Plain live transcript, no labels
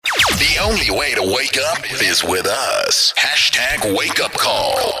only way to wake up is with us. Hashtag wake up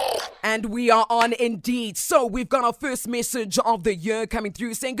call. And we are on Indeed. So we've got our first message of the year coming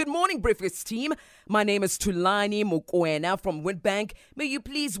through saying, "Good morning, Breakfast team. My name is Tulani Mokoena from Witbank. May you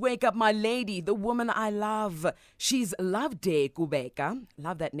please wake up my lady, the woman I love. She's Loveday Kubeka.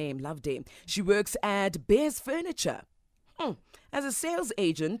 Love that name, Loveday. She works at Bears Furniture. As a sales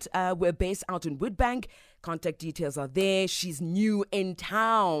agent, we're based out in Woodbank. Contact details are there. She's new in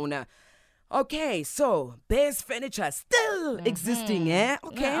town." Okay, so Bears Furniture still existing, eh?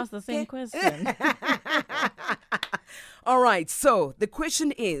 Okay. Yeah, ask the same question. All right, so the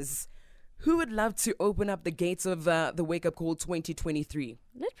question is, who would love to open up the gates of the Wake Up Call 2023?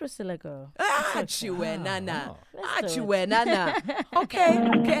 Let Priscilla go. Nana. Let's do Nana.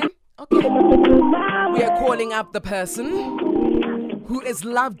 Okay. We are calling up the person who is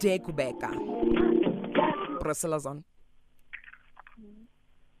Loveday Kubeka. Priscilla's on.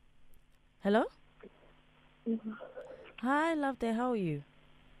 Hello? Hi, Loveday. How are you?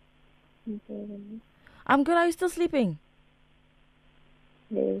 I'm good. Are you still sleeping?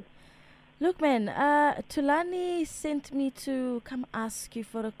 Yes. Look, man, Tulani sent me to come ask you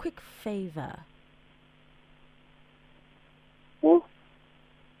for a quick favor. Who?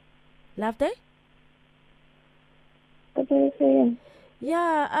 Loveday? What are you saying?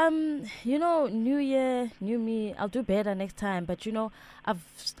 Yeah, new year, new me. I'll do better next time. But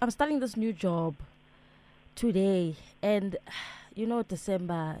I'm starting this new job today, and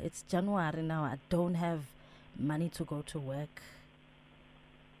December. It's January now. I don't have money to go to work.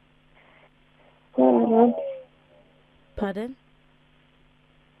 Pardon?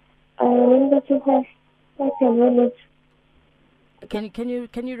 I remember to have like a minute.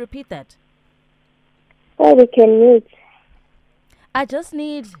 Can you repeat that? Why we can meet? I just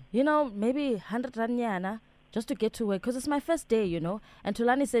need, maybe 100 rand just to get to work, because it's my first day, And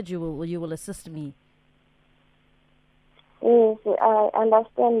Tulani said you will assist me. Yes, I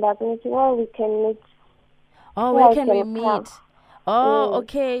understand that. Maybe why we can meet? Oh, Where where can we come? meet? Oh, Yes.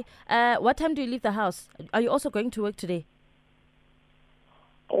 okay. What time do you leave the house? Are you also going to work today?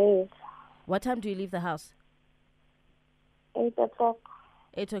 Yes. What time do you leave the house? 8 o'clock.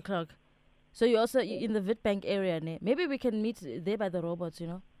 8 o'clock. So you're also in the Witbank area, ne? Maybe we can meet there by the robots,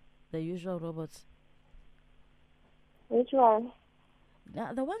 the usual robots. Which one?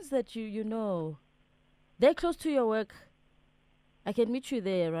 Now, the ones that you know, they're close to your work. I can meet you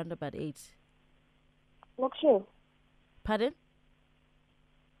there around about 8. Lokshin. Pardon?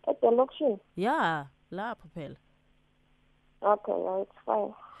 At the Lokshin. Yeah, la Popel. Okay, yeah, it's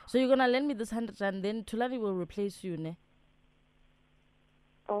fine. So you're gonna lend me this 100 rand, then Tulani will replace you, ne?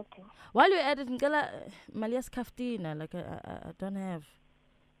 Okay. While you're at it, ngala malias kaftina, like I don't have.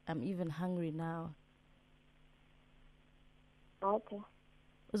 I'm even hungry now. Okay.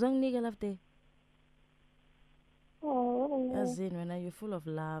 Uzanginika love day. Oh, Yes, when you're full of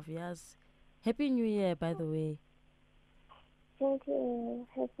love, yes. Happy New Year, by the way. thank you.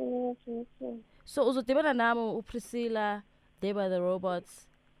 Happy New Year to you too. So uzodibana nami Priscilla, there by the robots,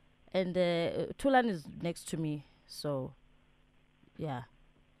 and Tulan is next to me. So, yeah.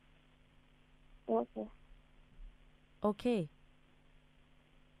 Okay. Okay.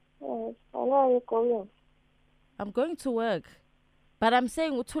 Yes. I know you're going. I'm going to work, but I'm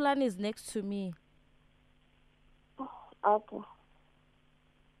saying Tulan is next to me. Okay.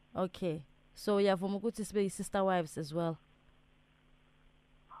 Okay. So yeah, for Muguti be sister wives as well.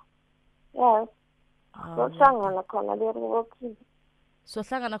 Yes. Oh, So hlangana khona le-Lokshin. so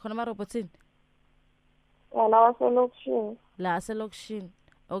hlangana khona amarobotini Yeah, nawa se-Lokshin. la aselokishini.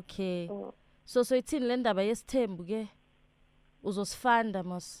 Okay. Mm. So ithini le ndaba yesithembu ke? Uzosifanda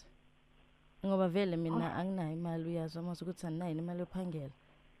mos. Ngoba vele mina anginayo imali uyazi mos ukuthi anginayo imali yophangela.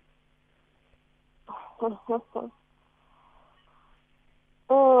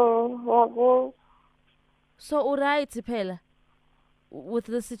 Yeah, So uright phela with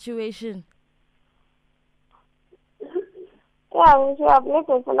the situation. yeah,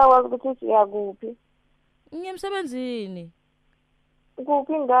 ngiyabulisa ngifuna ukwazi ukuthi siyakuphi. Ngiyemsebenzini.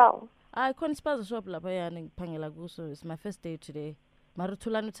 Kuphi indawo? I khona isipaza shop lapha yana ngiphangela kuso. It's my first day today.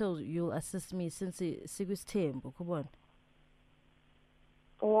 Marutulani tells you'll assist me since sikwisithembu kubona.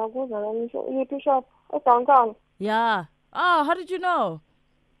 Ngiyakuzwa ngisho yiphi shop? E-downtown? Yeah. Oh, how did you know?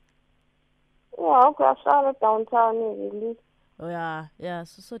 Yeah, okay, ahlala e-downtown really. Oh yeah.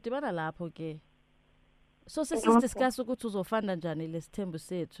 So dibana lapho ke. So discuss ukuthi uzofanda njani lesithembu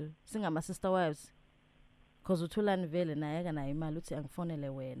sethu singama sister wives. Because uthulani vele naye akanayo imali uthi angifonele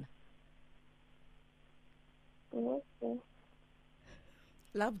wena. Okay.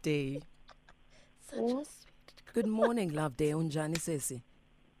 Loveday. Such a sweet. Good morning, Loveday. Unjani sesi?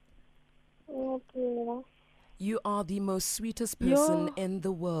 you. You are the most sweetest person in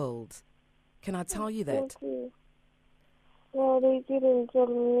the world. Can I tell you that? Thank you. No, they didn't tell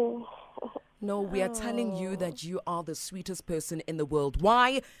me. No, we are telling you that you are the sweetest person in the world.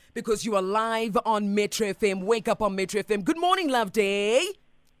 Why? Because you are live on Metro FM. Wake up on Metro FM. Good morning, Love Day.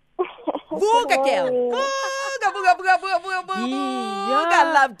 Vuka, girl.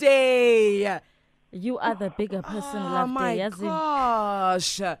 Vuka, Love Day. You are the bigger person, Oh Love my Day. As in,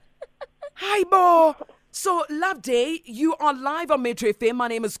 gosh. Hi, Bo. So, Love Day, you are live on Metro FM. My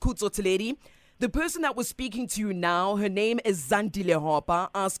name is Kutso Teledi. The person that was speaking to you now, her name is Zandile Hopper,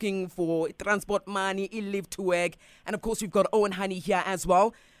 asking for transport money, live to work. And of course, we've got Owen Honey here as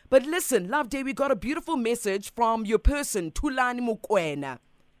well. But listen, Love Day, we got a beautiful message from your person, Tulani Mukwena.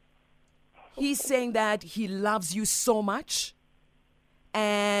 He's saying that he loves you so much.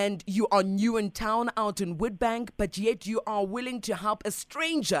 And you are new in town out in Woodbank, but yet you are willing to help a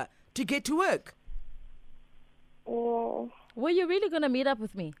stranger to get to work. Yeah. were you really going to meet up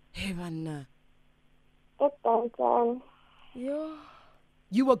with me? Hey, man. At downtown. Yo.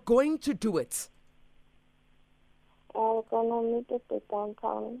 You were going to do it. I'm gonna meet at the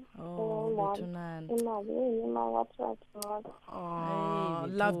downtown. Oh, Betunan. Oh,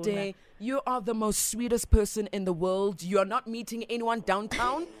 Hey, Love Vitona. Day, you are the most sweetest person in the world. You are not meeting anyone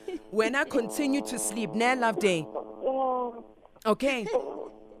downtown. When I continue to sleep, nah, Love Day. Yeah. Okay.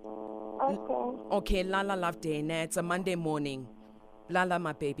 Okay. Okay, Lala, Love Day. Nah, it's a Monday morning. Lala,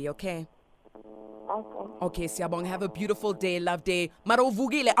 my baby, okay? Okay. Okay, Siabong, have a beautiful day, Love Day. Maro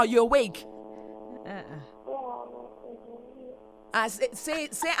Vugile, are you awake?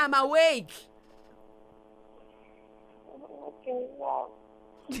 Say I'm awake. Okay.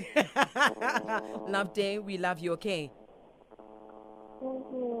 Yeah. Love Day, we love you, okay? Thank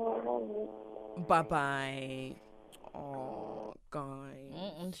you. Bye-bye. Oh,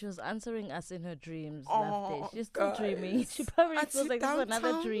 guys. She was answering us in her dreams. Oh, Love Day. She's still guys. dreaming. She probably At feels like this is another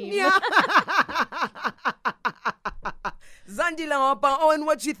downtown. dream. Yeah. Zandile Hopper, Owen,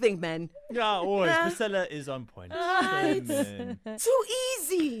 what you think, man? Yeah, always. Priscilla is on point. Right. Man. Too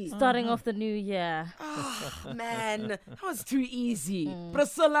easy. Starting off the new year. Oh, man, that was too easy.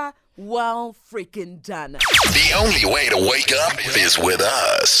 Priscilla, well freaking done. The only way to wake up is with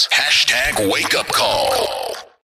us. Hashtag wake up call.